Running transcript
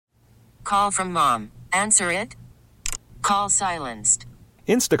Call from mom. Answer it. Call silenced.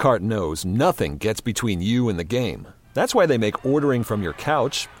 Instacart knows nothing gets between you and the game. That's why they make ordering from your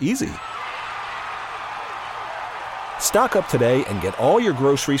couch easy. Stock up today and get all your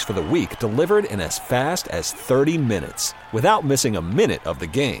groceries for the week delivered in as fast as 30 minutes without missing a minute of the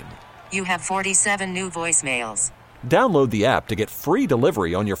game. You have 47 new voicemails. Download the app to get free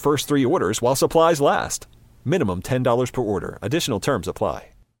delivery on your first 3 orders while supplies last. Minimum $10 per order. Additional terms apply.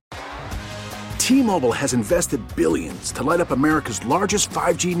 T-Mobile has invested billions to light up America's largest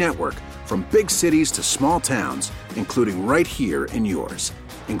 5G network, from big cities to small towns, including right here in yours.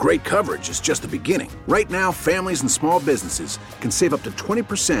 And great coverage is just the beginning. Right now, families and small businesses can save up to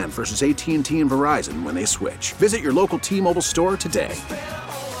 20% versus AT&T and Verizon when they switch. Visit your local T-Mobile store today.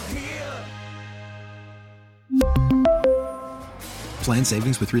 Plan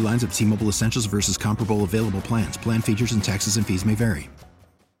savings with 3 lines of T-Mobile Essentials versus comparable available plans. Plan features and taxes and fees may vary.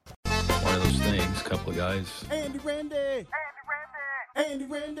 One of those things, couple of guys. Andy Randy! Andy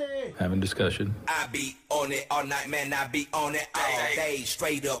Randy! Having discussion. I be on it all night, man. I be on it all day.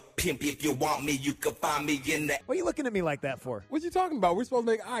 Straight up pimp. If you want me, you can find me in that. What are you looking at me like that for? What you talking about? We're supposed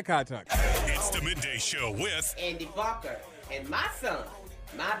to make eye contact. It's the Midday Show with Andy Bunker and my son,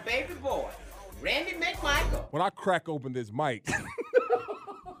 my baby boy, Randy McMichael. When I crack open this mic.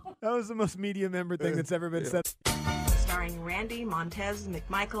 That was the most media member thing that's ever been said. Starring Randy Montez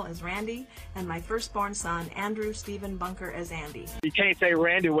McMichael as Randy and my firstborn son, Andrew Stephen Bunker as Andy. You can't say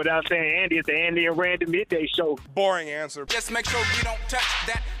Randy without saying Andy. It's the Andy and Randy Midday Show. Boring answer. Just make sure you don't touch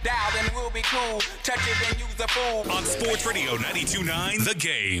that dial, then we'll be cool. Touch it and use the fool. on Sports Radio 92.9 The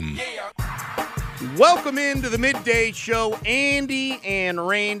Game. Welcome into the Midday Show, Andy and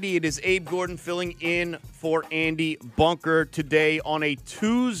Randy. It is Abe Gordon filling in for Andy Bunker today on a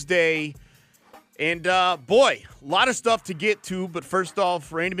Tuesday. And, boy, a lot of stuff to get to. But first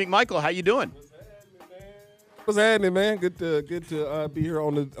off, Randy McMichael, how you doing? What's happening, man? Good to be here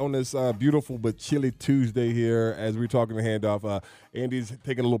on this beautiful but chilly Tuesday here as we're talking to handoff. Andy's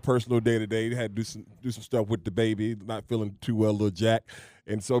taking a little personal day today. He had to do some stuff with the baby. Not feeling too well, little Jack.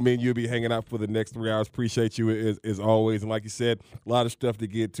 And so me and you'll be hanging out for the next 3 hours. Appreciate you as always. And like you said, a lot of stuff to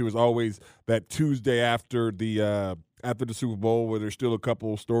get to. As always, that Tuesday after the Super Bowl where there's still a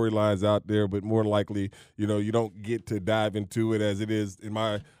couple storylines out there, but more likely, you don't get to dive into it as it is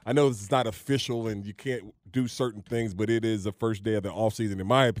I know this is not official and you can't do certain things, but it is the first day of the offseason, in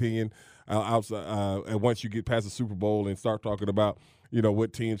my opinion, and once you get past the Super Bowl and start talking about,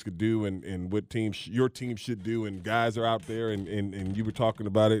 what teams could do and what teams your team should do, and guys are out there and you were talking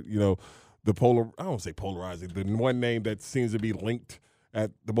about it, I don't want to say polarizing, the one name that seems to be linked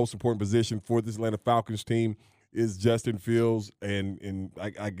at the most important position for this Atlanta Falcons team is Justin Fields, and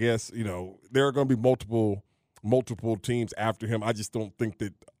I guess, there are going to be multiple teams after him. I just don't think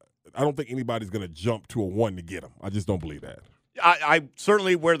anybody's going to jump to a 1 to get him. I just don't believe that. I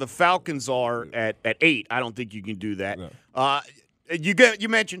certainly, where the Falcons are at 8, I don't think you can do that. No. You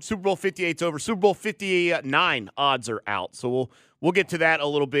mentioned Super Bowl 58's over. Super Bowl 59 odds are out. So we'll get to that a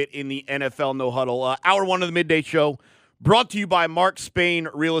little bit in the NFL No Huddle. Hour 1 of the Midday Show brought to you by Mark Spain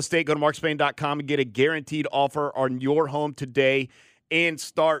Real Estate. Go to markspain.com and get a guaranteed offer on your home today and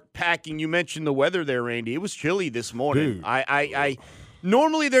start packing. You mentioned the weather there, Randy. It was chilly this morning. Dude. I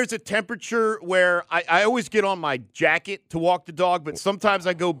normally there's a temperature where I always get on my jacket to walk the dog, but sometimes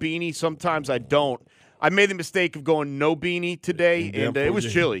I go beanie, sometimes I don't. I made the mistake of going no beanie today, and it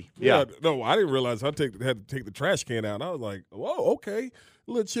was chilly. Yeah. No, I didn't realize I had to take the trash can out. I was like, whoa, okay.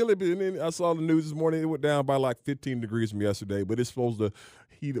 A little chilly, but then I saw the news this morning. It went down by like 15 degrees from yesterday, but it's supposed to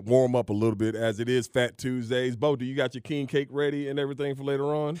warm up a little bit as it is Fat Tuesdays. Bo, do you got your king cake ready and everything for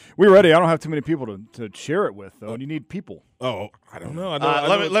later on? We're ready. I don't have too many people to share it with, though. You need people. Oh, I don't know.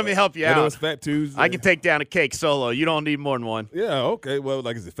 Let me help you out. I know it's Fat Tuesday. I can take down a cake solo. You don't need more than one. Yeah, okay. Well,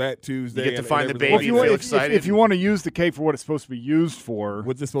 like, is it Fat Tuesday? You get to find the baby and feel excited. If you want to use the cake for what it's supposed to be used for.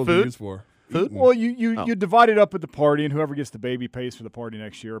 What's it supposed to be used for? Food? Well, you divide it up at the party, and whoever gets the baby pays for the party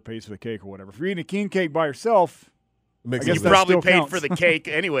next year or pays for the cake or whatever. If you're eating a king cake by yourself, you probably paid for the cake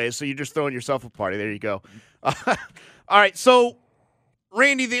anyway, so you're just throwing yourself a party. There you go. All right, so,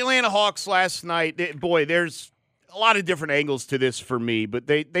 Randy, the Atlanta Hawks last night, boy, there's a lot of different angles to this for me, but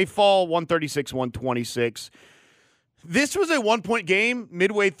they fall 136-126. This was a one-point game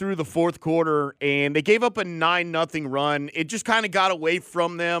midway through the fourth quarter, and they gave up a 9-0 run. It just kind of got away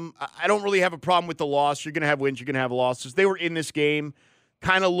from them. I don't really have a problem with the loss. You're going to have wins. You're going to have losses. They were in this game,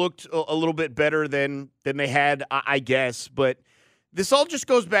 kind of looked a little bit better than they had, I guess. But this all just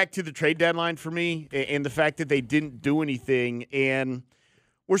goes back to the trade deadline for me and the fact that they didn't do anything. And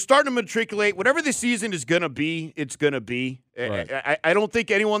we're starting to matriculate. Whatever the season is going to be, it's going to be. Right. I don't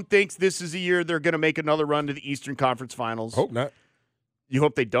think anyone thinks this is a year they're going to make another run to the Eastern Conference Finals. Hope not. You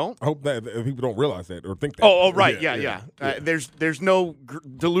hope they don't? I hope that people don't realize that or think that. Oh, right. Yeah. There's no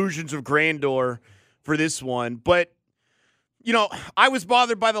delusions of grandeur for this one. But, I was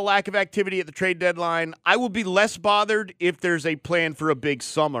bothered by the lack of activity at the trade deadline. I will be less bothered if there's a plan for a big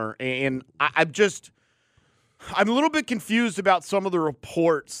summer. And I'm a little bit confused about some of the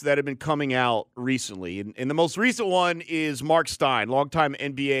reports that have been coming out recently. And the most recent one is Mark Stein, longtime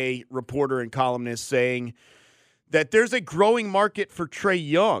NBA reporter and columnist, saying that there's a growing market for Trae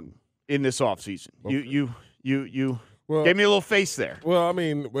Young in this offseason. Okay. You gave me a little face there. Well, I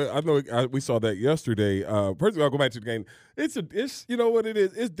mean, I know we saw that yesterday. First of all, I'll go back to the game. It's you know what it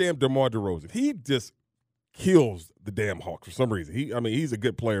is? It's damn DeMar DeRozan. He just kills the damn Hawks for some reason. He's a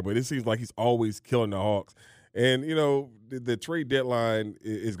good player, but it seems like he's always killing the Hawks. And, the trade deadline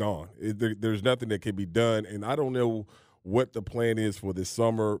is gone. There's nothing that can be done, and I don't know what the plan is for this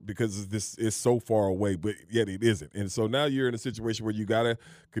summer because this is so far away, but yet it isn't. And so now you're in a situation where you got to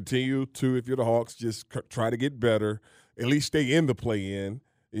continue to, if you're the Hawks, just try to get better, at least stay in the play-in,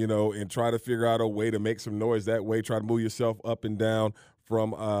 and try to figure out a way to make some noise that way, try to move yourself up and down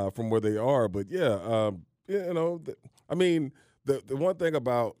from where they are. But, The one thing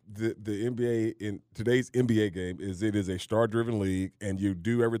about the NBA in today's NBA game is it is a star-driven league, and you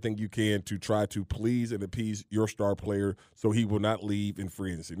do everything you can to try to please and appease your star player so he will not leave in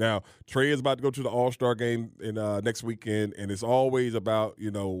free agency. Now, Trae is about to go to the All-Star game in next weekend, and it's always about,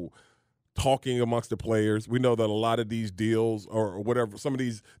 talking amongst the players. We know that a lot of these deals or whatever, some of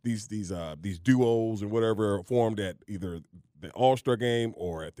these duos and whatever are formed at either the All-Star game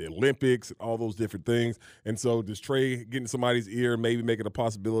or at the Olympics and all those different things. And so does Trae get in somebody's ear, maybe make it a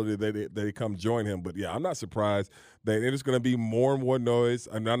possibility that they come join him. But, yeah, I'm not surprised that it is going to be more and more noise.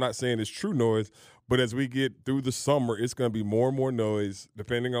 I'm not saying it's true noise, but as we get through the summer, it's going to be more and more noise,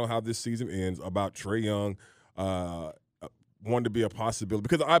 depending on how this season ends, about Trae Young wanting to be a possibility.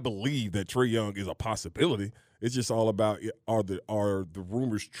 Because I believe that Trae Young is a possibility. It's just all about are the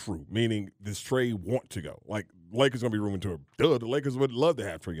rumors true? Meaning, does Trae want to go? Like, Lakers going to be rumored to him. The Lakers would love to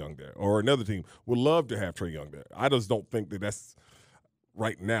have Trae Young there. Or another team would love to have Trae Young there. I just don't think that that's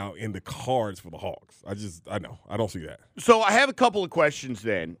right now in the cards for the Hawks. I don't see that. So I have a couple of questions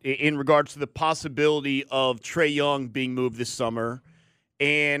then in regards to the possibility of Trae Young being moved this summer.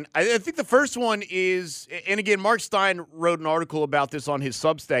 And I think the first one is, and again, Mark Stein wrote an article about this on his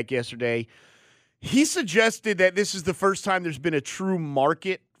Substack yesterday. He suggested that this is the first time there's been a true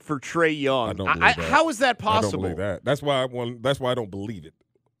market for Trae Young. I don't believe that. How is that possible? I don't believe that. That's why I don't believe it.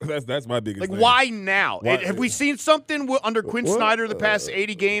 That's my biggest thing. Why now? Have we seen something under Quinn Snyder the past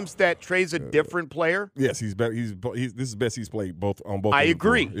 80 games that Trae's a different player? Yes, he's better. This is the best he's played on both. I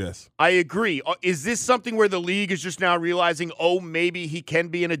agree. Yes, I agree. Is this something where the league is just now realizing, maybe he can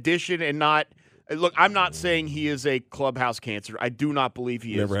be an addition and not? Look, I'm not saying he is a clubhouse cancer. I do not believe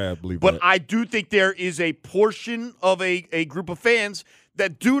he is. Never have believed that. But that. I do think there is a portion of a group of fans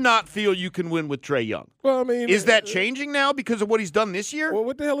that do not feel you can win with Trae Young. Well, I mean, is that changing now because of what he's done this year? Well,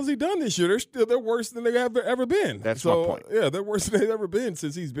 what the hell has he done this year? They're worse than they've ever been. That's my point. Yeah, they're worse than they've ever been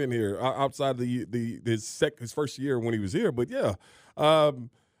since he's been here, outside of his first year when he was here. But yeah,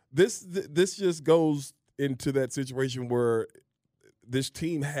 this just goes into that situation where this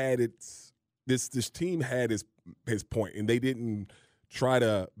team had his point, and they didn't try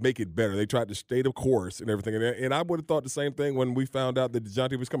to make it better. They tried to stay the course and everything. And I would have thought the same thing when we found out that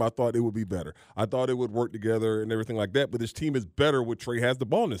DeJounte was coming. I thought it would be better. I thought it would work together and everything like that. But this team is better when Trae has the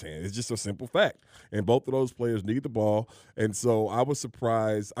ball in his hand. It's just a simple fact. And both of those players need the ball. And so I was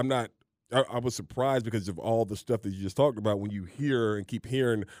surprised. I was surprised because of all the stuff that you just talked about when you hear and keep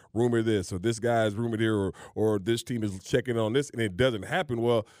hearing rumor this or this guy's rumored here or this team is checking on this and it doesn't happen.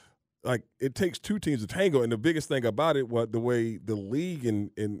 Well, like, it takes two teams to tango, and the biggest thing about it, the way the league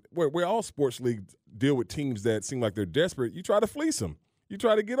and where all sports leagues deal with teams that seem like they're desperate, you try to fleece them. You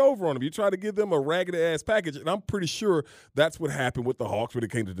try to get over on them. You try to give them a raggedy-ass package, and I'm pretty sure that's what happened with the Hawks when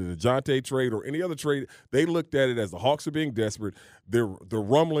it came to the DeJounte trade or any other trade. They looked at it as the Hawks are being desperate. The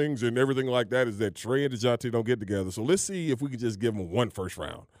rumblings and everything like that is that Trae and DeJounte don't get together. So let's see if we can just give them one first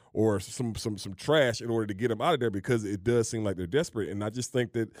round or some trash in order to get them out of there, because it does seem like they're desperate. And I just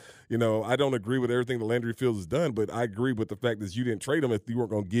think that, I don't agree with everything that Landry Fields has done, but I agree with the fact that you didn't trade them if you weren't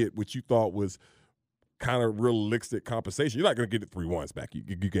going to get what you thought was kind of realistic compensation. You're not going to get it 3 ones back.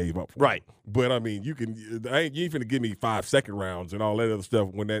 You gave up for right. Them. But I mean, you ain't going to give me 5 second rounds and all that other stuff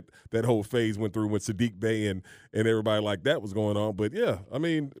when that whole phase went through when Sadiq Bey and everybody like that was going on. But yeah, I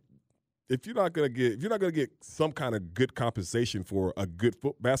mean, if you're not gonna get some kind of good compensation for a good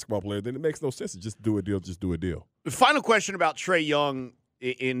basketball player, then it makes no sense to just do a deal. Just do a deal. The final question about Trae Young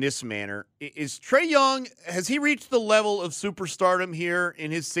in this manner is: Trae Young, has he reached the level of superstardom here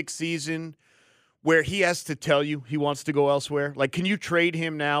in his 6th season where he has to tell you he wants to go elsewhere? Like, can you trade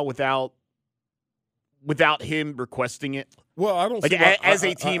him now without him requesting it? Well, I don't like see as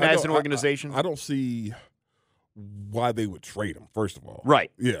a team, as an organization. I don't see why they would trade him. First of all, right?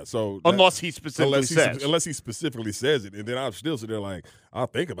 Yeah. So unless he specifically says it, and then I'll still sit there like I'll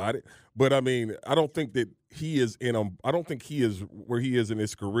think about it. But I mean, I don't think that he is I don't think he is where he is in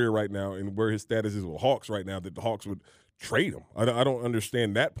his career right now, and where his status is with Hawks right now, that the Hawks would trade him. I don't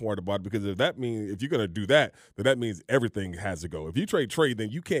understand that part about it, because if you're going to do that, then that means everything has to go. If you trade Trae, then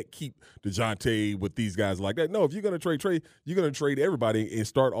you can't keep DeJounte with these guys like that. No, if you're going to trade Trae, you're going to trade everybody and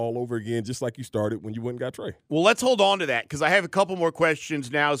start all over again, just like you started when you went and got Trae. Well, let's hold on to that, because I have a couple more questions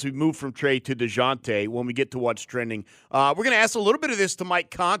now as we move from Trae to DeJounte when we get to what's trending. We're going to ask a little bit of this to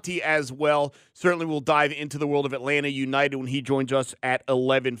Mike Conti as well. Certainly we'll dive into the world of Atlanta United when he joins us at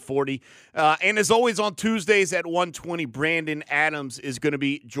 11:40. And as always on Tuesdays at 1:20, Brandon Adams is going to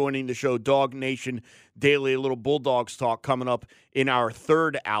be joining the show. Dog Nation Daily, a little Bulldogs talk coming up in our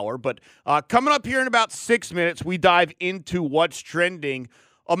 3rd hour. But coming up here in about 6 minutes, we dive into what's trending.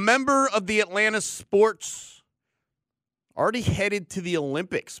 A member of the Atlanta Sports already headed to the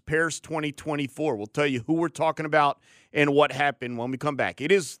Olympics, Paris 2024. We'll tell you who we're talking about and what happened when we come back.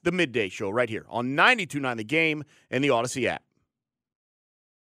 It is the Midday Show right here on 92.9 The Game and the Odyssey app.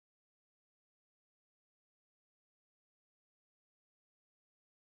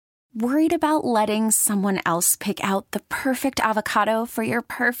 Worried about letting someone else pick out the perfect avocado for your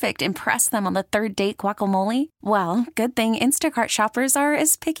perfect impress them on the 3rd date guacamole? Well, good thing Instacart shoppers are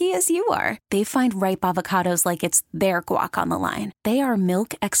as picky as you are. They find ripe avocados like it's their guac on the line. They are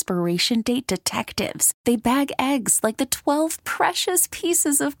milk expiration date detectives. They bag eggs like the 12 precious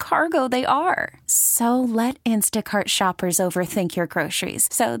pieces of cargo they are. So let Instacart shoppers overthink your groceries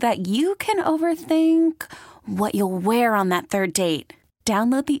so that you can overthink what you'll wear on that 3rd date.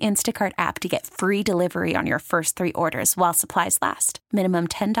 Download the Instacart app to get free delivery on your first 3 orders while supplies last. Minimum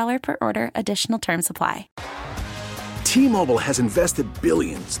 $10 per order. Additional terms apply. T-Mobile has invested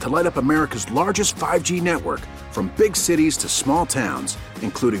billions to light up America's largest 5G network, from big cities to small towns,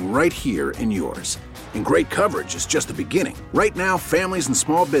 including right here in yours. And great coverage is just the beginning. Right now, families and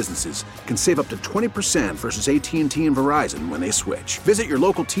small businesses can save up to 20% versus AT&T and Verizon when they switch. Visit your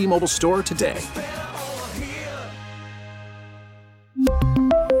local T-Mobile store today.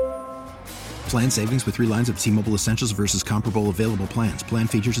 Plan savings with 3 lines of T-Mobile Essentials versus comparable available plans. Plan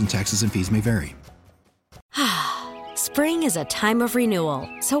features and taxes and fees may vary. Spring is a time of renewal,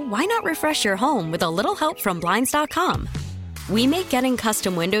 so why not refresh your home with a little help from Blinds.com? We make getting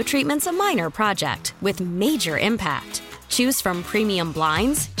custom window treatments a minor project with major impact. Choose from premium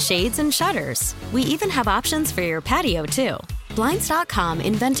blinds, shades, and shutters. We even have options for your patio, too. Blinds.com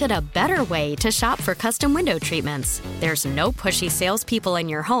invented a better way to shop for custom window treatments. There's no pushy salespeople in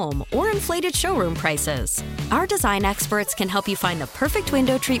your home or inflated showroom prices. Our design experts can help you find the perfect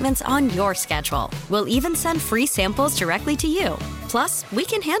window treatments on your schedule. We'll even send free samples directly to you. Plus, we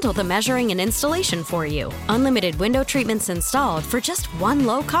can handle the measuring and installation for you. Unlimited window treatments installed for just one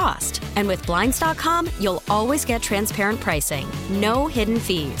low cost. And with Blinds.com, you'll always get transparent pricing. No hidden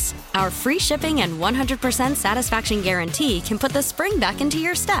fees. Our free shipping and 100% satisfaction guarantee can put the spring back into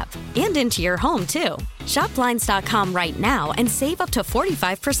your step and into your home, too. Shop Blinds.com right now and save up to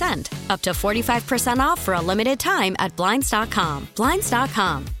 45%. Up to 45% off for a limited time at Blinds.com.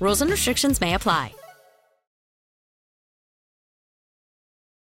 Blinds.com. Rules and restrictions may apply.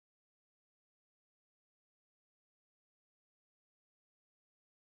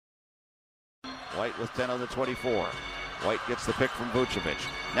 White with 10 on the 24. White gets the pick from Vucevic.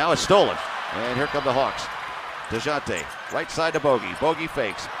 Now it's stolen. And here come the Hawks. DeJounte, right side to Bogey. Bogey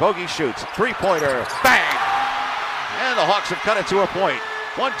fakes. Bogey shoots. Three-pointer. Bang! And the Hawks have cut it to a point.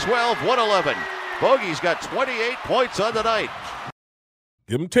 112-111. Bogey's got 28 points on the night.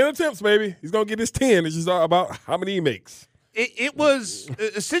 Give him 10 attempts, baby. He's going to get his 10. It's just about how many he makes. It was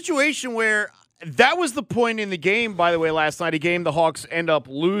a situation where that was the point in the game, by the way, last night, a game the Hawks end up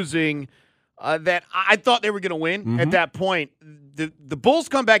losing that I thought they were going to win at that point. The Bulls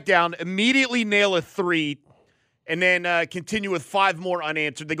come back down, immediately nail a 3, and then continue with 5 more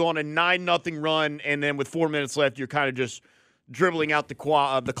unanswered. They go on a 9-0 run, and then with 4 minutes left, you're kind of just dribbling out the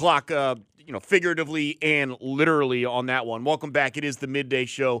clock, figuratively and literally on that one. Welcome back. It is the Midday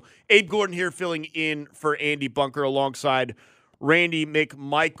Show. Abe Gordon here filling in for Andy Bunker alongside Randy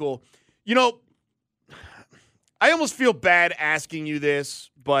McMichael. You know, I almost feel bad asking you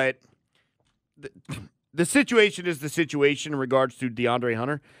this, but the situation is the situation in regards to DeAndre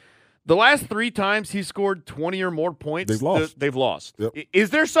Hunter. The last 3 times he scored 20 or more points, they've lost. Yep.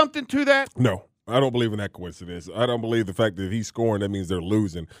 Is there something to that? No. I don't believe in that coincidence. I don't believe the fact that if he's scoring, that means they're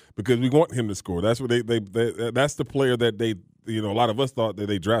losing because we want him to score. That's what that's the player that they, a lot of us thought that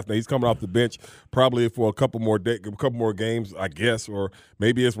they drafted. Now, he's coming off the bench probably for a couple more games, I guess, or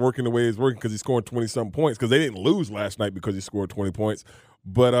maybe it's working the way it's working because he's scoring 20-something points because they didn't lose last night because he scored 20 points.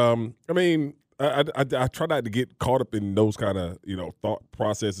 But, I try not to get caught up in those kind of, thought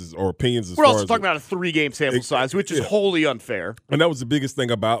processes or opinions. We're also talking about a 3-game sample size, which is wholly unfair. And that was the biggest thing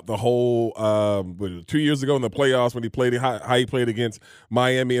about the whole 2 years ago in the playoffs when he played how he played against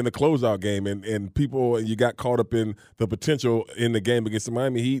Miami in the closeout game. And people, you got caught up in the potential in the game against the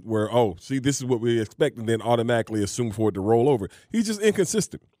Miami Heat where, this is what we expect, and then automatically assume for it to roll over. He's just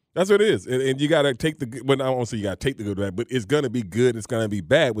inconsistent. That's what it is. And you got to take the good. Well, I won't say you got to take the good bad, but it's going to be good. It's going to be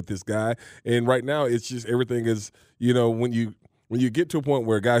bad with this guy. And right now, it's just everything is, when you get to a point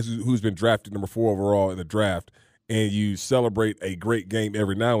where a guy who's been drafted number 4 overall in the draft and you celebrate a great game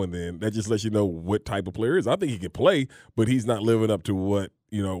every now and then, that just lets you know what type of player he is. I think he can play, but he's not living up to what,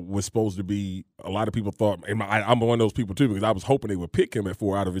 was supposed to be. A lot of people thought, and I'm one of those people too, because I was hoping they would pick him at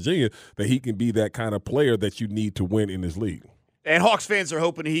 4 out of Virginia, that he can be that kind of player that you need to win in this league. And Hawks fans are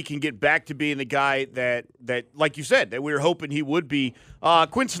hoping he can get back to being the guy that like you said, that we were hoping he would be.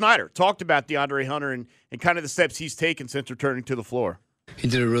 Quinn Snyder talked about DeAndre Hunter and kind of the steps he's taken since returning to the floor. He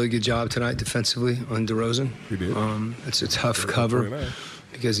did a really good job tonight defensively on DeRozan. He did. It's a tough cover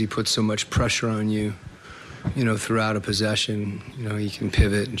because he puts so much pressure on you, throughout a possession. He can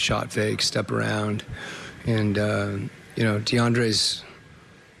pivot and shot fake, step around. And, DeAndre's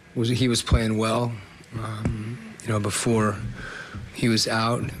he was playing well, before he was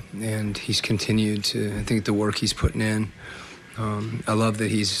out, and he's continued to, I think, the work he's putting in. I love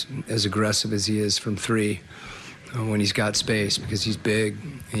that he's as aggressive as he is from 3 when he's got space because he's big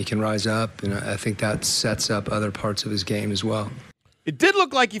and he can rise up, and I think that sets up other parts of his game as well. It did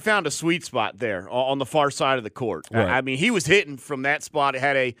look like he found a sweet spot there on the far side of the court. Right. I mean, he was hitting from that spot. It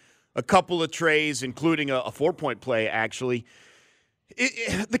had a couple of trays, including a 4-point play, actually.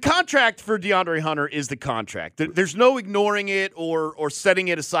 The contract for DeAndre Hunter is the contract. There's no ignoring it or setting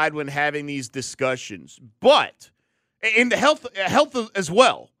it aside when having these discussions. But in the health as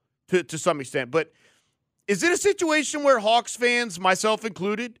well, to some extent. But is it a situation where Hawks fans, myself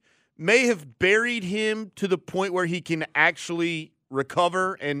included, may have buried him to the point where he can actually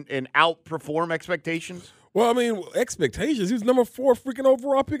recover and outperform expectations? Well, I mean, expectations. He was number 4 freaking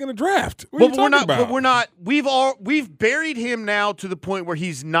overall pick in the draft. What but are you talking about? But we're not. We've buried him now to the point where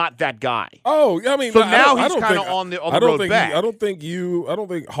he's not that guy. Oh, I mean, so now he's kind of on the road back. I don't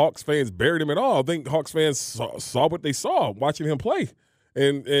think Hawks fans buried him at all. I think Hawks fans saw what they saw watching him play.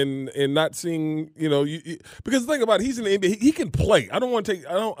 And not seeing, because the thing about it, he's in the NBA. He can play. I'm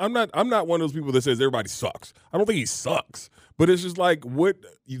not one of those people that says everybody sucks. I don't think he sucks. But it's just like what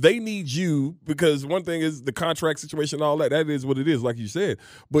they need you, because one thing is the contract situation and all that. That is what it is, like you said.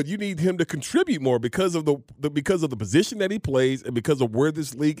 But you need him to contribute more because of the position that he plays and because of where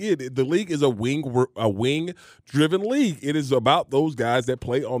this league is. The league is a wing driven league. It is about those guys that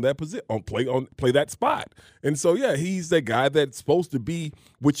play on that position, play that spot. And so he's that guy that's supposed to be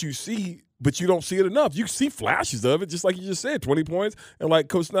what you see, but you don't see it enough. You see flashes of it, just like you just said, 20 points. And like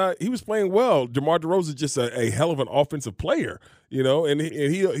Coach Snyder, he was playing well. DeMar DeRozan is just a hell of an offensive player, and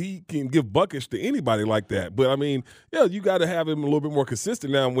he can give buckets to anybody like that. But, I mean, you got to have him a little bit more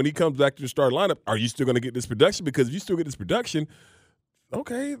consistent. Now, when he comes back to the starting lineup, are you still going to get this production? Because if you still get this production,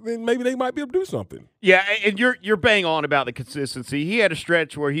 okay, then maybe they might be able to do something. Yeah, and you're bang on about the consistency. He had a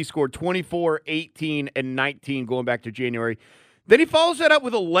stretch where he scored 24, 18, and 19 going back to January. Then he follows that up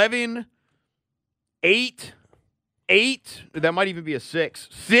with 11, 8, that might even be a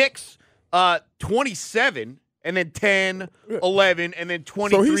 6, 27, and then 10, 11, and then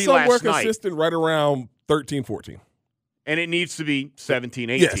 23 last night. So he's somewhere consistent right around 13, 14. And it needs to be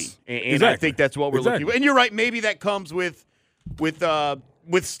 17, 18. Yes, and exactly. I think that's what we're looking for. And you're right, maybe that comes with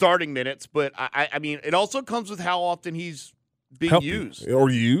starting minutes, but I mean, it also comes with how often he's being used. Or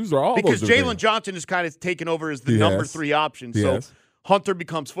all because those Jalen Johnson is kind of taken over as the number 3 option. So Hunter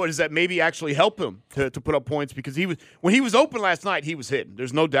becomes 4. Does that maybe actually help him to put up points? Because when he was open last night, he was hitting.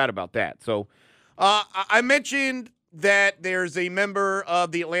 There's no doubt about that. So I mentioned that there's a member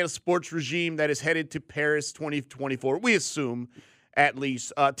of the Atlanta sports regime that is headed to Paris 2024. We assume, at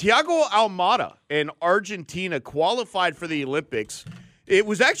least. Thiago Almada in Argentina qualified for the Olympics. It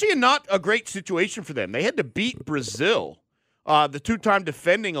was actually not a great situation for them. They had to beat Brazil, the 2-time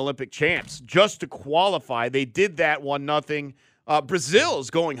defending Olympic champs, just to qualify. They did that 1-0. Brazil is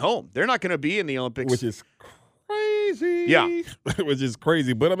going home. They're not going to be in the Olympics. Which is crazy. Yeah. Which is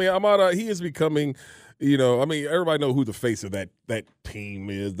crazy. But, I mean, Amada, he is becoming, everybody know who the face of that team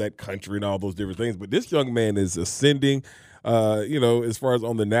is, that country and all those different things. But this young man is ascending. As far as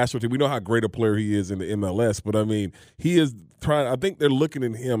on the national team, we know how great a player he is in the MLS, but I mean, he is trying. I think they're looking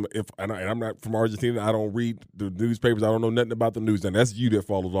at him. And I'm not from Argentina, I don't read the newspapers. I don't know nothing about the news. And that's you that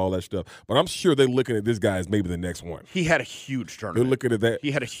follows all that stuff. But I'm sure they're looking at this guy as maybe the next one. He had a huge tournament. They're looking at that.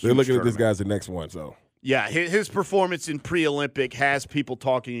 He had a huge. They're looking tournament. at this guy as the next one. So yeah, his performance in pre-Olympic has people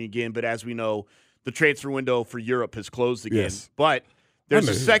talking again. But as we know, the transfer window for Europe has closed again. Yes. But there's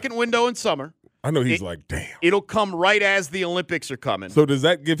a second window in summer. I know he's like, damn. It'll come right as the Olympics are coming. So does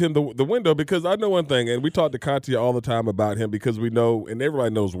that give him the window? Because I know one thing, and we talk to Conti all the time about him because we know, and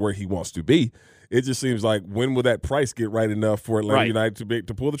everybody knows where he wants to be. It just seems like when will that price get right enough for Atlanta United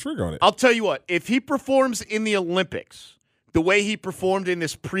to pull the trigger on it? I'll tell you what, if he performs in the Olympics the way he performed in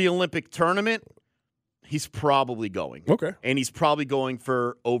this pre-Olympic tournament, he's probably going. Okay. And he's probably going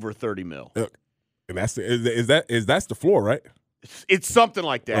for over $30 million. And that's that's the floor, right? It's something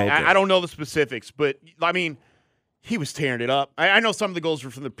like that. Oh, okay. I don't know the specifics, but, I mean, he was tearing it up. I know some of the goals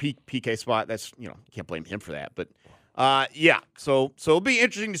were from the PK spot. That's, can't blame him for that. But, so it'll be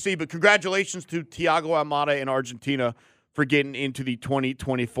interesting to see. But congratulations to Thiago Almada in Argentina for getting into the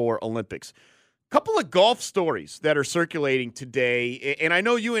 2024 Olympics. Couple of golf stories that are circulating today. And I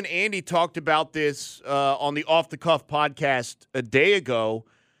know you and Andy talked about this on the Off the Cuff podcast a day ago.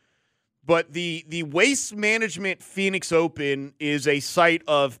 But the Waste Management Phoenix Open is a site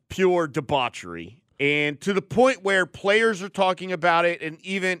of pure debauchery. And to the point where players are talking about it and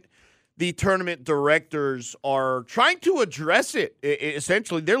even the tournament directors are trying to address it.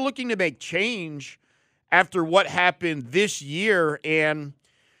 Essentially, they're looking to make change after what happened this year. And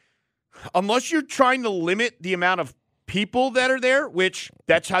unless you're trying to limit the amount of people that are there, which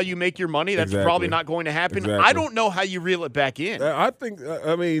that's how you make your money, that's probably not going to happen. Exactly. I don't know how you reel it back in. I think,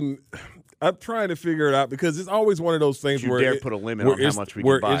 I'm trying to figure it out because it's always one of those things where dare put a limit on how much we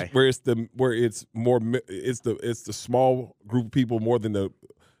can buy. It's the small group of people more than the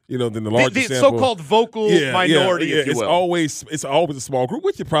larger the sample. so-called vocal minority, if you will. It's always a small group,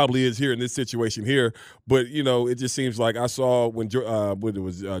 which it probably is here in this situation here. But it just seems like I saw when Jordan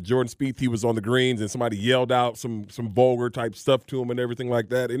Spieth, he was on the greens and somebody yelled out some vulgar type stuff to him and everything like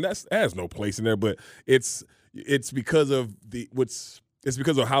that, and that has no place in there. But it's because of It's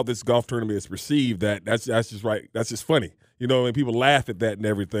because of how this golf tournament is perceived that's just right. That's just funny, and people laugh at that and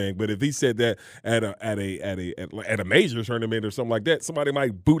everything. But if he said that at a major tournament or something like that, somebody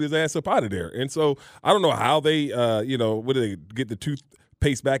might boot his ass up out of there. And so I don't know how they, what do they get the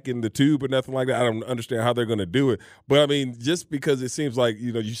toothpaste back in the tube or nothing like that. I don't understand how they're going to do it. But I mean, just because it seems like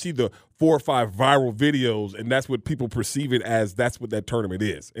you see the 4 or 5 viral videos, and that's what people perceive it as. That's what that tournament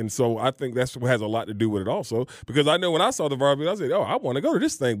is, and so I think that's what has a lot to do with it also. Because I know when I saw the viral video, I said, "Oh, I want to go to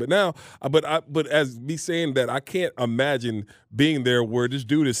this thing." But now, but as me saying that, I can't imagine being there where this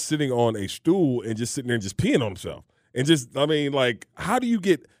dude is sitting on a stool and just sitting there and just peeing on himself, and how do you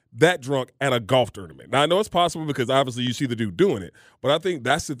get that drunk at a golf tournament? Now I know it's possible because obviously you see the dude doing it, but I think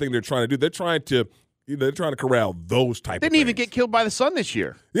that's the thing they're trying to do. They're trying to corral those type of things. Didn't even get killed by the sun this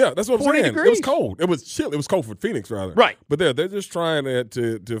year. Yeah, that's what I'm 40 saying. degrees. It was cold. It was chill. It was cold for Phoenix, rather. Right. But they're just trying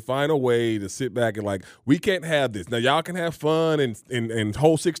to find a way to sit back and we can't have this. Now y'all can have fun and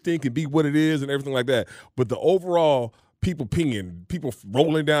hole 16 can be what it is and everything like that. But the overall people peeing, people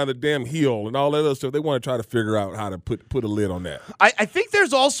rolling down the damn hill and all that other stuff, they want to try to figure out how to put a lid on that. I think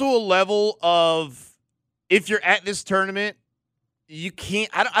there's also a level of, if you're at this tournament, you can't.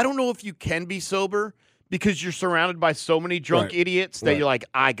 I don't know if you can be sober because you're surrounded by so many drunk idiots that you're like,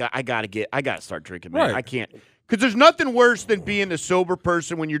 I gotta start drinking, man. Right. I can't. Because there's nothing worse than being the sober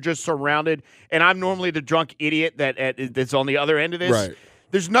person when you're just surrounded. And I'm normally the drunk idiot that's on the other end of this. Right.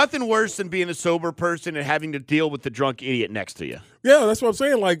 There's nothing worse than being a sober person and having to deal with the drunk idiot next to you. Yeah, that's what I'm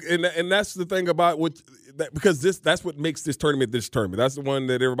saying. And that's the thing about because that's what makes this tournament. That's the one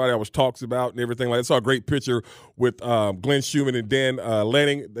that everybody always talks about and everything. I saw a great picture with Glenn Schumann and Dan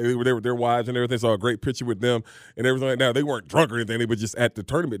Lanning. They were there with their wives and everything. Saw a great picture with them and everything. Now they weren't drunk or anything. They were just at the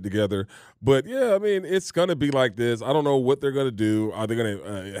tournament together. But yeah, I mean, it's gonna be like this. I don't know what they're gonna do. Are they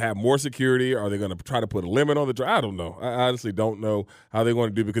gonna have more security? Are they gonna try to put a limit on the drive? I don't know. I honestly don't know how they're going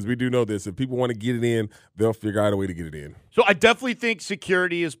to do, because we do know this. If people want to get it in, they'll figure out a way to get it in. So I definitely think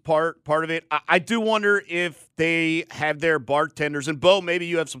security is part of it. I do wonder if they have their bartenders, and Bo, maybe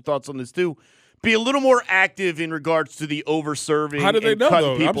you have some thoughts on this too, be a little more active in regards to the over-serving. How do they know,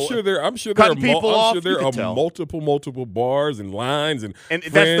 though? People, I'm sure there are multiple bars and lines and that's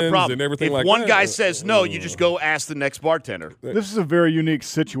the problem. And everything if like one that. guy says no, you just go ask the next bartender. This is a very unique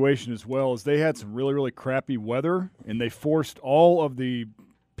situation as well, as they had some really, really crappy weather, and they forced all of the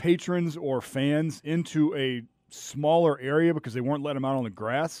patrons or fans into a smaller area because they weren't letting them out on the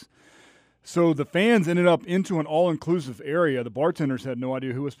grass. So the fans ended up into an all-inclusive area. The bartenders had no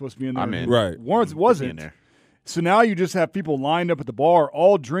idea who was supposed to be in there. I'm in. Right. Once wasn't. there. So now you just have people lined up at the bar,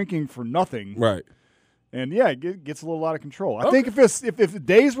 all drinking for nothing. Right. And yeah, it gets a little out of control. I think if the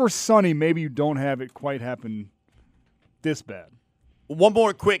days were sunny, maybe you don't have it quite happen this bad. One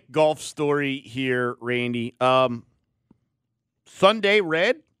more quick golf story here, Randy. Sunday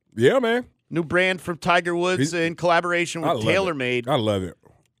Red. Yeah, man. New brand from Tiger Woods in collaboration with TaylorMade. I love it.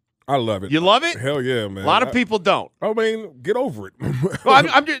 I love it. You love it? Hell yeah, man. A lot of people don't. I mean, get over it. Well,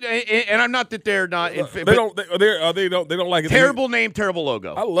 I'm just, and I'm not that they're not. They don't like it. Terrible name, terrible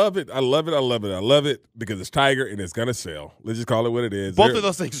logo. I love it. I love it because it's Tiger and it's gonna sell. Let's just call it what it is. Both of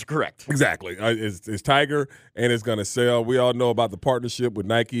those things are correct. Exactly. It's Tiger and it's gonna sell. We all know about the partnership with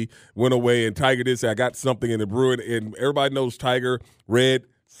Nike. Went away and Tiger did say, "I got something in the brewing," and everybody knows Tiger Red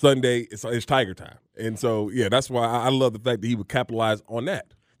Sunday. It's Tiger time, and so yeah, that's why I love the fact that he would capitalize on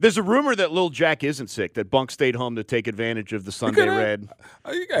that. There's a rumor that Lil Jack isn't sick, that Bunk stayed home to take advantage of the Sunday Red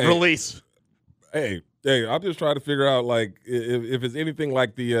release. Hey, I'm just trying to figure out, like, if it's anything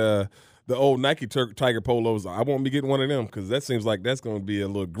like the old Nike Tiger polos, I won't be getting one of them because that seems like that's going to be a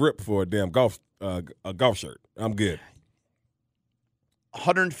little grip for a damn golf shirt. I'm good.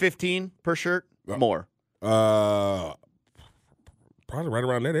 $115 per shirt? More. Probably right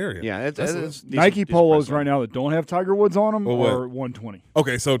around that area. Yeah, that's Nike polos right now that don't have Tiger Woods on them are $120.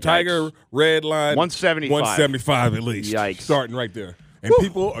 Okay, so Tiger Red line $175 at least. Yikes! Starting right there, and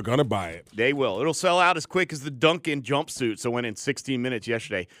people are gonna buy it. They will. It'll sell out as quick as the Duncan jumpsuit. So went in 16 minutes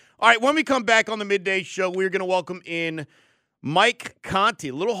yesterday. All right, when we come back on the midday show, we're gonna welcome in Mike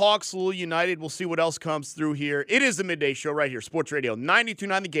Conti. Little Hawks, Little United. We'll see what else comes through here. It is the midday show right here, Sports Radio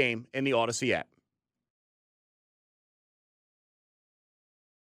 92.9 The Game and the Odyssey app.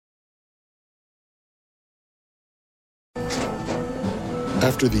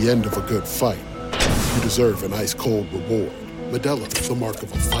 After the end of a good fight, you deserve an ice-cold reward. Modelo, the mark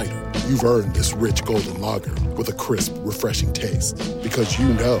of a fighter. You've earned this rich golden lager with a crisp, refreshing taste. Because you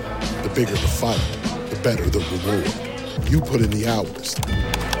know, the bigger the fight, the better the reward. You put in the hours,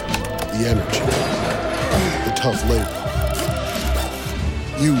 the energy, the tough labor.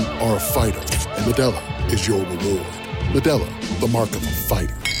 You are a fighter, and Modelo is your reward. Modelo, the mark of a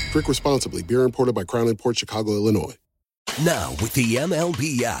fighter. Drink responsibly. Beer imported by Crown Imports, Chicago, Illinois. Now, with the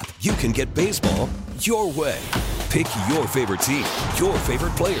MLB app, you can get baseball your way. Pick your favorite team, your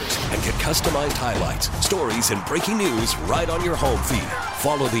favorite players, and get customized highlights, stories, and breaking news right on your home feed.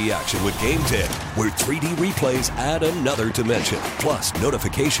 Follow the action with Game Day, where 3D replays add another dimension. Plus,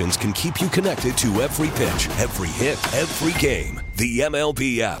 notifications can keep you connected to every pitch, every hit, every game. The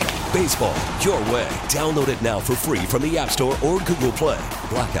MLB app. Baseball your way. Download it now for free from the App Store or Google Play.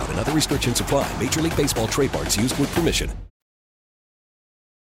 Blackout and other restrictions apply. Major League Baseball trademarks used with permission.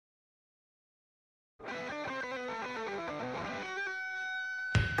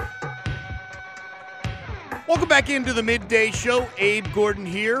 Welcome back into the midday show. Abe Gordon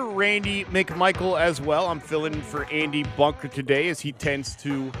here, Randy McMichael as well. I'm filling in for Andy Bunker today as he tends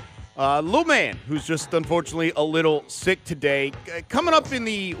to little man who's just unfortunately a little sick today. Coming up in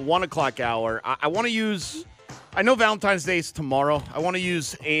the 1 o'clock hour, I want to use, I know Valentine's Day is tomorrow. I want to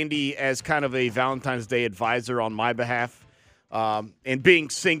use Andy as kind of a Valentine's Day advisor on my behalf. And being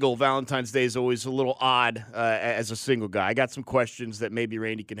single, Valentine's Day is always a little odd as a single guy. I got some questions that maybe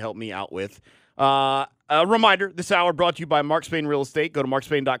Randy can help me out with. A reminder, this hour brought to you by Mark Spain Real Estate. Go to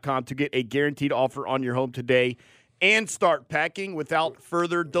markspain.com to get a guaranteed offer on your home today and start packing. Without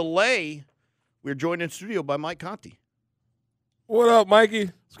further delay, we're joined in studio by Mike Conti. What up, Mikey?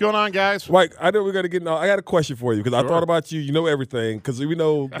 What's going on, guys? Mike, I know we got to get. I got a question for you because I thought about you. You know everything because we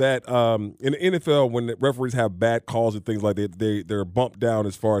know that in the NFL, when the referees have bad calls and things like that, they're bumped down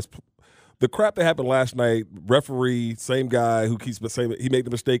as far as the crap that happened last night. Referee, same guy who keeps saying he made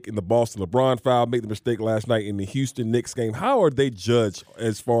the mistake in the Boston LeBron foul, made the mistake last night in the Houston Knicks game. How are they judged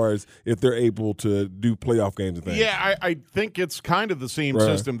as far as if they're able to do playoff games and things? Yeah, I think it's kind of the same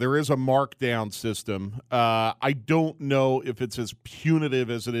system. There is a markdown system. I don't know if it's as punitive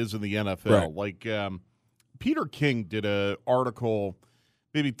as it is in the NFL. Like Peter King did an article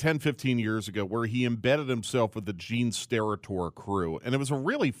maybe 10, 15 years ago where he embedded himself with the Gene Steratore crew. And it was a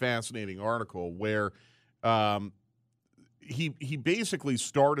really fascinating article where he basically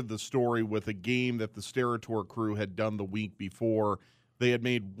started the story with a game that the Steratore crew had done the week before. They had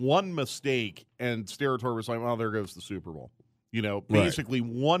made one mistake, and Steratore was like, well, there goes the Super Bowl. Basically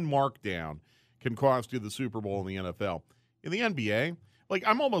one markdown can cost you the Super Bowl in the NFL. In the NBA,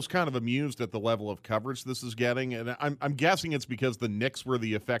 I'm almost kind of amused at the level of coverage this is getting, and I'm guessing it's because the Knicks were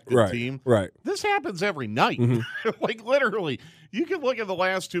the affected team. Right. This happens every night. Literally, you can look at the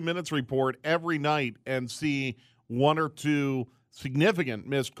last 2 minutes report every night and see one or two significant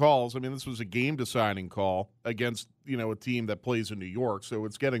missed calls. I mean, this was a game-deciding call against, a team that plays in New York, so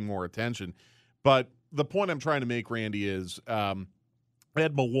it's getting more attention. But the point I'm trying to make, Randy, is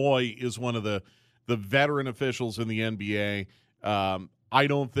Ed Malloy is one of the veteran officials in the NBA. I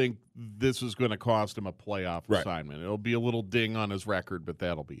don't think this is going to cost him a playoff assignment. It'll be a little ding on his record, but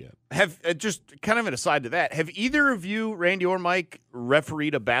that'll be it. Have just kind of an aside to that, have either of you, Randy or Mike,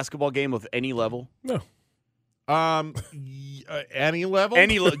 refereed a basketball game of any level? No. Any level?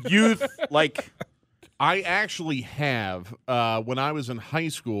 Youth, I actually have. When I was in high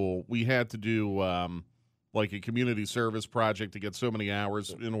school, we had to do a community service project to get so many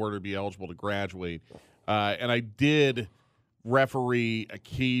hours in order to be eligible to graduate. And I did referee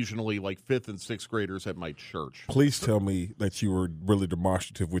occasionally, 5th and 6th graders at my church. Please tell me that you were really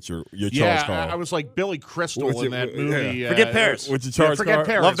demonstrative with your charge call. I was like Billy Crystal in that movie. Yeah. Forget Paris. With your charge Forget call?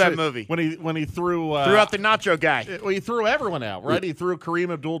 Paris. Love that movie. When he threw out the nacho guy. He threw everyone out, right? He threw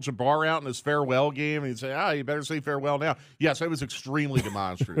Kareem Abdul-Jabbar out in his farewell game, and he'd say, you better say farewell now. Yes, I was extremely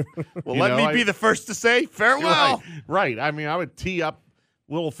demonstrative. Well, let me be the first to say farewell. Right. I mean, I would tee up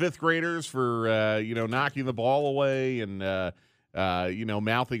little 5th graders for knocking the ball away and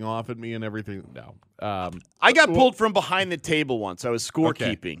mouthing off at me and everything. No. I got pulled from behind the table once. I was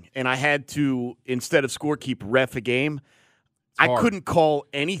scorekeeping, and I had to, instead of scorekeep, ref a game. I couldn't call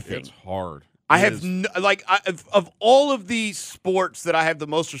anything. It's hard. Of all of the sports that I have the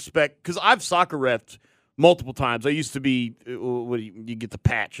most respect, because I've soccer refed multiple times. I used to be, you get the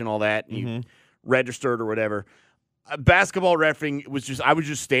patch and all that, and you registered or whatever. Basketball refereeing I was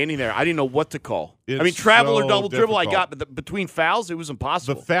just standing there. I didn't know what to call. Travel or double dribble I got, but between fouls, it was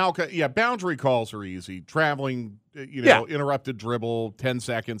impossible. The foul, boundary calls are easy. Traveling, interrupted dribble, 10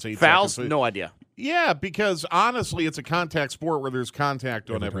 seconds, 8 fouls, seconds. No idea. Yeah, because honestly, it's a contact sport where there's contact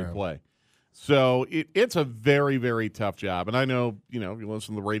on every play. So it's a very, very tough job. And I know, you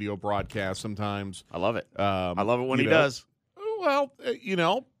listen to the radio broadcast sometimes. I love it. I love it when he does. Well,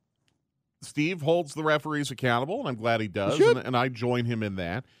 Steve holds the referees accountable, and I'm glad he does, and I join him in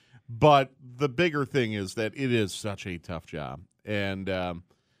that. But the bigger thing is that it is such a tough job. And, I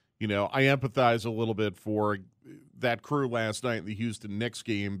empathize a little bit for that crew last night in the Houston Knicks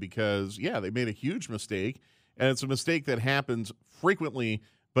game because, they made a huge mistake, and it's a mistake that happens frequently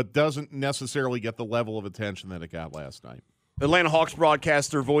but doesn't necessarily get the level of attention that it got last night. Atlanta Hawks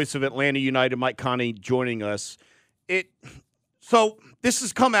broadcaster, voice of Atlanta United, Mike Conti, joining us. So this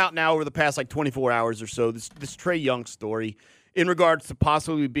has come out now over the past 24 hours or so, this Trae Young story in regards to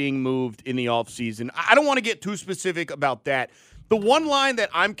possibly being moved in the offseason. I don't want to get too specific about that. The one line that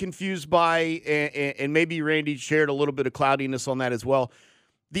I'm confused by, and maybe Randy shared a little bit of cloudiness on that as well,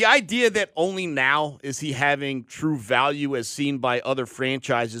 the idea that only now is he having true value as seen by other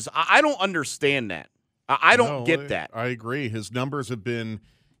franchises, I don't understand that. I don't get that. I agree. His numbers have been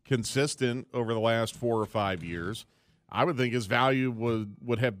consistent over the last 4 or 5 years. I would think his value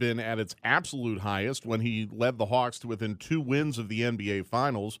would have been at its absolute highest when he led the Hawks to within 2 wins of the NBA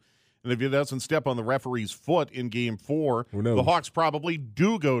Finals. And if he doesn't step on the referee's foot in Game 4, the Hawks probably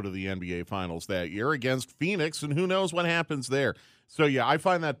do go to the NBA Finals that year against Phoenix, and who knows what happens there. So, I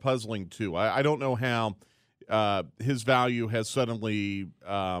find that puzzling, too. I don't know how his value has suddenly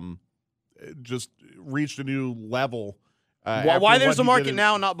just reached a new level. Why there's a market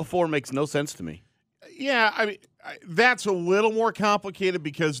now and not before makes no sense to me. Yeah, I mean, that's a little more complicated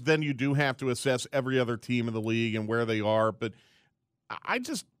because then you do have to assess every other team in the league and where they are. But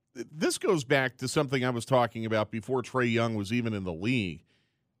this goes back to something I was talking about before Trae Young was even in the league.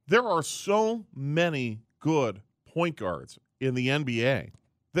 There are so many good point guards in the NBA.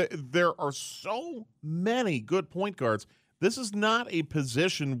 There are so many good point guards. This is not a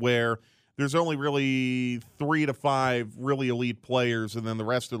position where there's only really 3 to 5 really elite players and then the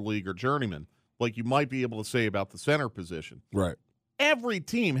rest of the league are journeymen, like you might be able to say about the center position. Right. Every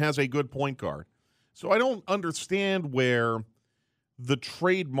team has a good point guard. So I don't understand where the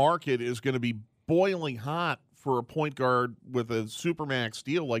trade market is going to be boiling hot for a point guard with a supermax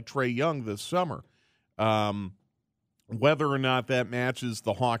deal like Trae Young this summer. Whether or not that matches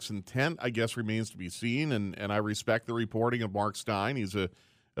the Hawks' intent, I guess, remains to be seen, and I respect the reporting of Mark Stein. He's a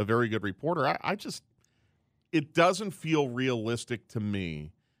very good reporter. it doesn't feel realistic to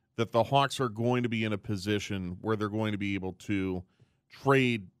me that the Hawks are going to be in a position where they're going to be able to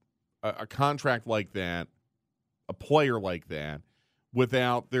trade a contract like that, a player like that,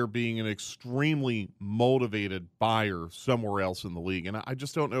 without there being an extremely motivated buyer somewhere else in the league. And I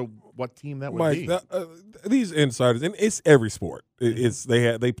just don't know what team that would be. These insiders, and it's every sport. It's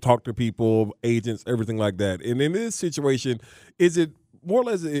they talk to people, agents, everything like that. And in this situation, is it more or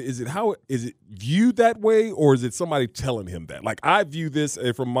less, is it viewed that way, or is it somebody telling him that? Like, I view this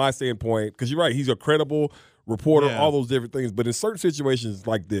from my standpoint, because you're right, he's a credible reporter, all those different things. But in certain situations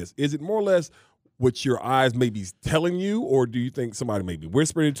like this, is it more or less what your eyes may be telling you, or do you think somebody may be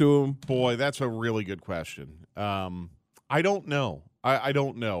whispering it to him? Boy, that's a really good question. I don't know. I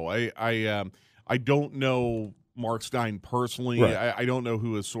don't know. I don't know Mark Stein personally. Right. I don't know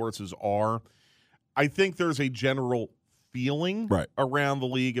who his sources are. I think there's a general feeling around the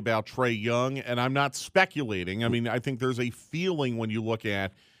league about Trae Young, and I'm not speculating. I mean, I think there's a feeling when you look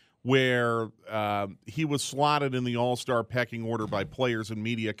at where he was slotted in the all-star pecking order by players and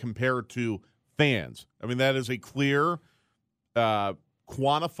media compared to fans. I mean, that is a clear,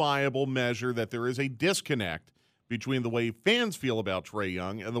 quantifiable measure that there is a disconnect between the way fans feel about Trae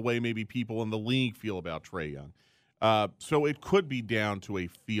Young and the way maybe people in the league feel about Trae Young. So it could be down to a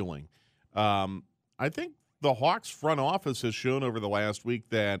feeling. I think the Hawks front office has shown over the last week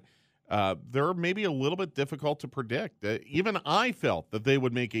that they're maybe a little bit difficult to predict. Even I felt that they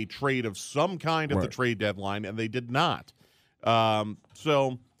would make a trade of some kind at the trade deadline, and they did not.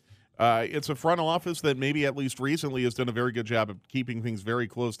 So it's a front office that maybe at least recently has done a very good job of keeping things very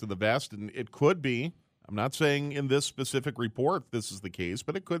close to the vest, and it could be, I'm not saying in this specific report this is the case,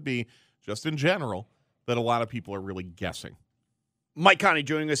 but it could be just in general that a lot of people are really guessing. Mike Conti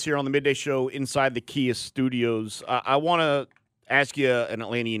joining us here on the Midday Show inside the Kia Studios. I want to ask you an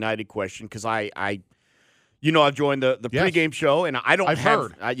Atlanta United question because I've joined the pregame show, and I don't I've have.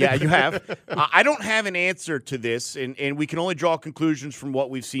 heard. Yeah, you have. I don't have an answer to this, and we can only draw conclusions from what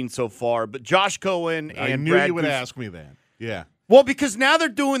we've seen so far. But Josh Cohen and I knew Brad you would Guz- ask me that. Yeah. Well, because now they're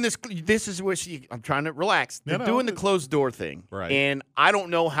doing this. This is what I'm trying to relax. They're doing the closed door thing, Right. And I don't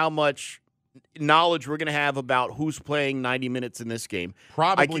know how much knowledge we're going to have about who's playing 90 minutes in this game.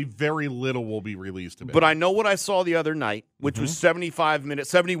 Probably very little will be released about But I know what I saw the other night, which was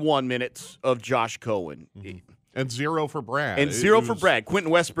 71 minutes of Josh Cohen. And 0 for Brad. And 0 for Brad.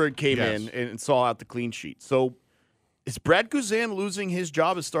 Quentin Westberg came in and saw out the clean sheet. So is Brad Guzan losing his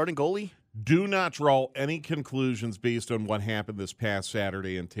job as starting goalie? Do not draw any conclusions based on what happened this past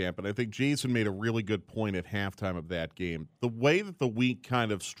Saturday in Tampa. And I think Jason made a really good point at halftime of that game. The way that the week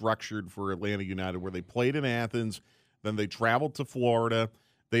kind of structured for Atlanta United, where they played in Athens, then they traveled to Florida.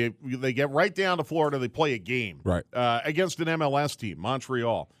 They get right down to Florida. They play a game against an MLS team,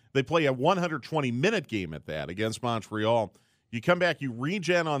 Montreal. They play a 120-minute game at that against Montreal. You come back, you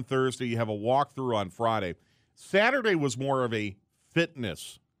regen on Thursday, you have a walkthrough on Friday. Saturday was more of a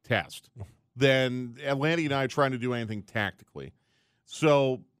fitness test than Atlanta United trying to do anything tactically.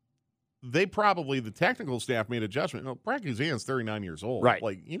 So they probably, the technical staff made a judgment. No, Brad Guzan's 39 years old. Right.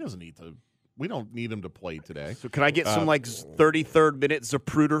 Like, he doesn't need to, we don't need him to play today. So can I get some 33rd minute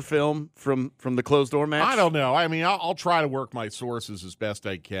Zapruder film from the closed door match? I don't know. I mean, I'll try to work my sources as best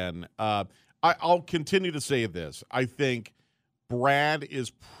I can. I'll continue to say this. I think Brad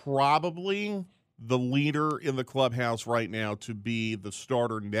is probably the leader in the clubhouse right now to be the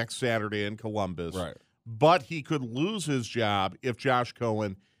starter next Saturday in Columbus. Right. But he could lose his job if Josh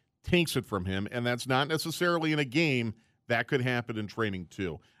Cohen takes it from him, and that's not necessarily in a game. That could happen in training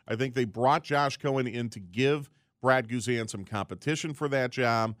too. I think they brought Josh Cohen in to give Brad Guzan some competition for that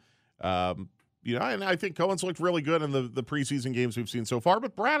job. And I think Cohen's looked really good in the preseason games we've seen so far,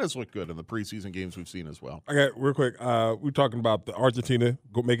 but Brad has looked good in the preseason games we've seen as well. Okay, real quick, we're talking about the Argentina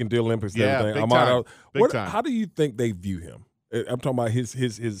making the Olympics and everything. Big time. How do you think they view him? I'm talking about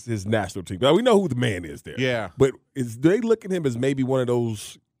his national team. Now, we know who the man is there. Yeah. But do they look at him as maybe one of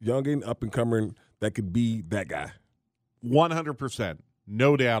those young and up-and-coming that could be that guy? 100%.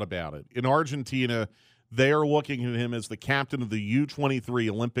 No doubt about it. In Argentina, they are looking at him as the captain of the U-23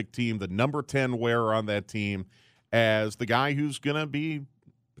 Olympic team, the number 10 wearer on that team, as the guy who's going to be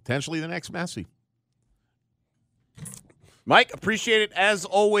potentially the next Messi. Mike, appreciate it. As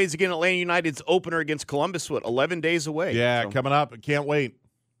always, again, Atlanta United's opener against Columbus, 11 days away? Yeah, coming up. I can't wait.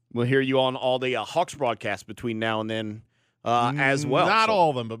 We'll hear you on all the Hawks broadcasts between now and then as well. Not all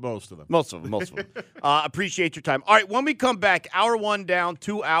of them, but most of them. Most of them. Appreciate your time. All right, when we come back, hour one down,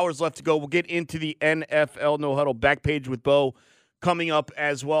 2 hours left to go. We'll get into the NFL No Huddle back page with Bo coming up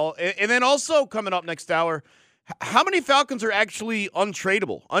as well. And then also coming up next hour, How many Falcons are actually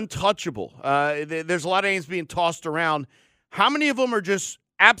untradeable, untouchable? There's a lot of names being tossed around. How many of them are just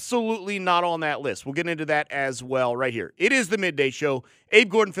absolutely not on that list? We'll get into that as well right here. It is the Midday Show. Abe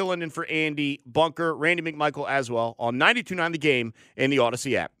Gordon filling in for Andy Bunker, Randy McMichael as well on 92.9 The Game and the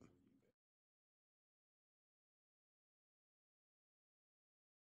Odyssey app.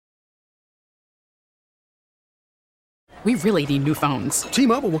 We really need new phones.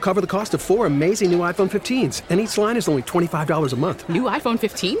 T-Mobile will cover the cost of 4 amazing new iPhone 15s, and each line is only $25 a month. New iPhone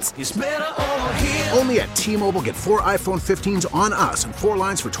 15s? It's better over here. Only at T-Mobile, get 4 iPhone 15s on us and 4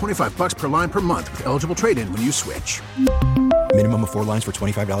 lines for $25 per line per month with eligible trade-in when you switch. Minimum of 4 lines for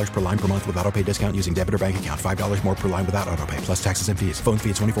 $25 per line per month with autopay discount using debit or bank account. $5 more per line without autopay, plus taxes and fees. Phone fee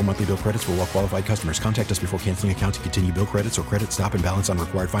at 24 monthly bill credits for well-qualified customers. Contact us before canceling account to continue bill credits or credit stop and balance on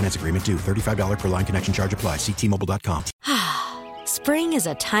required finance agreement due. $35 per line connection charge applies. See T-Mobile.com. Spring is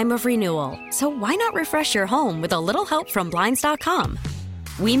a time of renewal, so why not refresh your home with a little help from Blinds.com?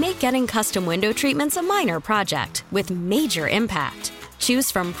 We make getting custom window treatments a minor project with major impact.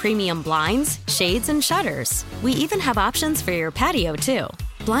 Choose from premium blinds, shades, and shutters. We even have options for your patio, too.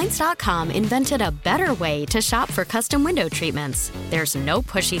 Blinds.com invented a better way to shop for custom window treatments. There's no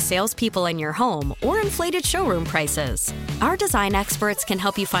pushy salespeople in your home or inflated showroom prices. Our design experts can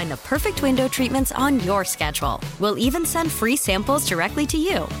help you find the perfect window treatments on your schedule. We'll even send free samples directly to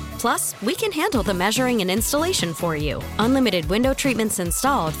you. Plus, we can handle the measuring and installation for you. Unlimited window treatments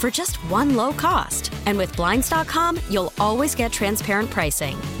installed for just one low cost. And with Blinds.com, you'll always get transparent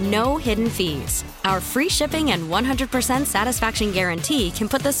pricing. No hidden fees. Our free shipping and 100% satisfaction guarantee can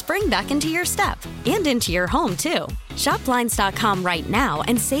put the spring back into your step and into your home, too. Shop Blinds.com right now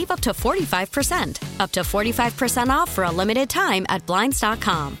and save up to 45%. Up to 45% off for a limited time at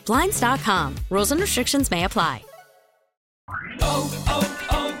Blinds.com. Blinds.com. Rules and restrictions may apply.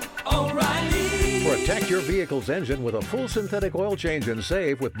 Protect your vehicle's engine with a full synthetic oil change and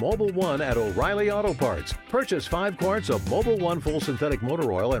save with Mobil 1 at O'Reilly Auto Parts. Purchase 5 quarts of Mobil 1 full synthetic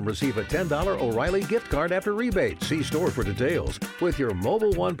motor oil and receive a $10 O'Reilly gift card after rebate. See store for details. With your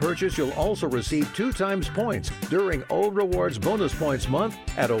Mobil 1 purchase, you'll also receive 2 times points during Old Rewards Bonus Points Month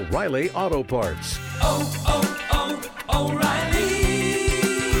at O'Reilly Auto Parts. O'Reilly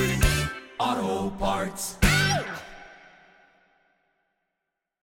Auto Parts.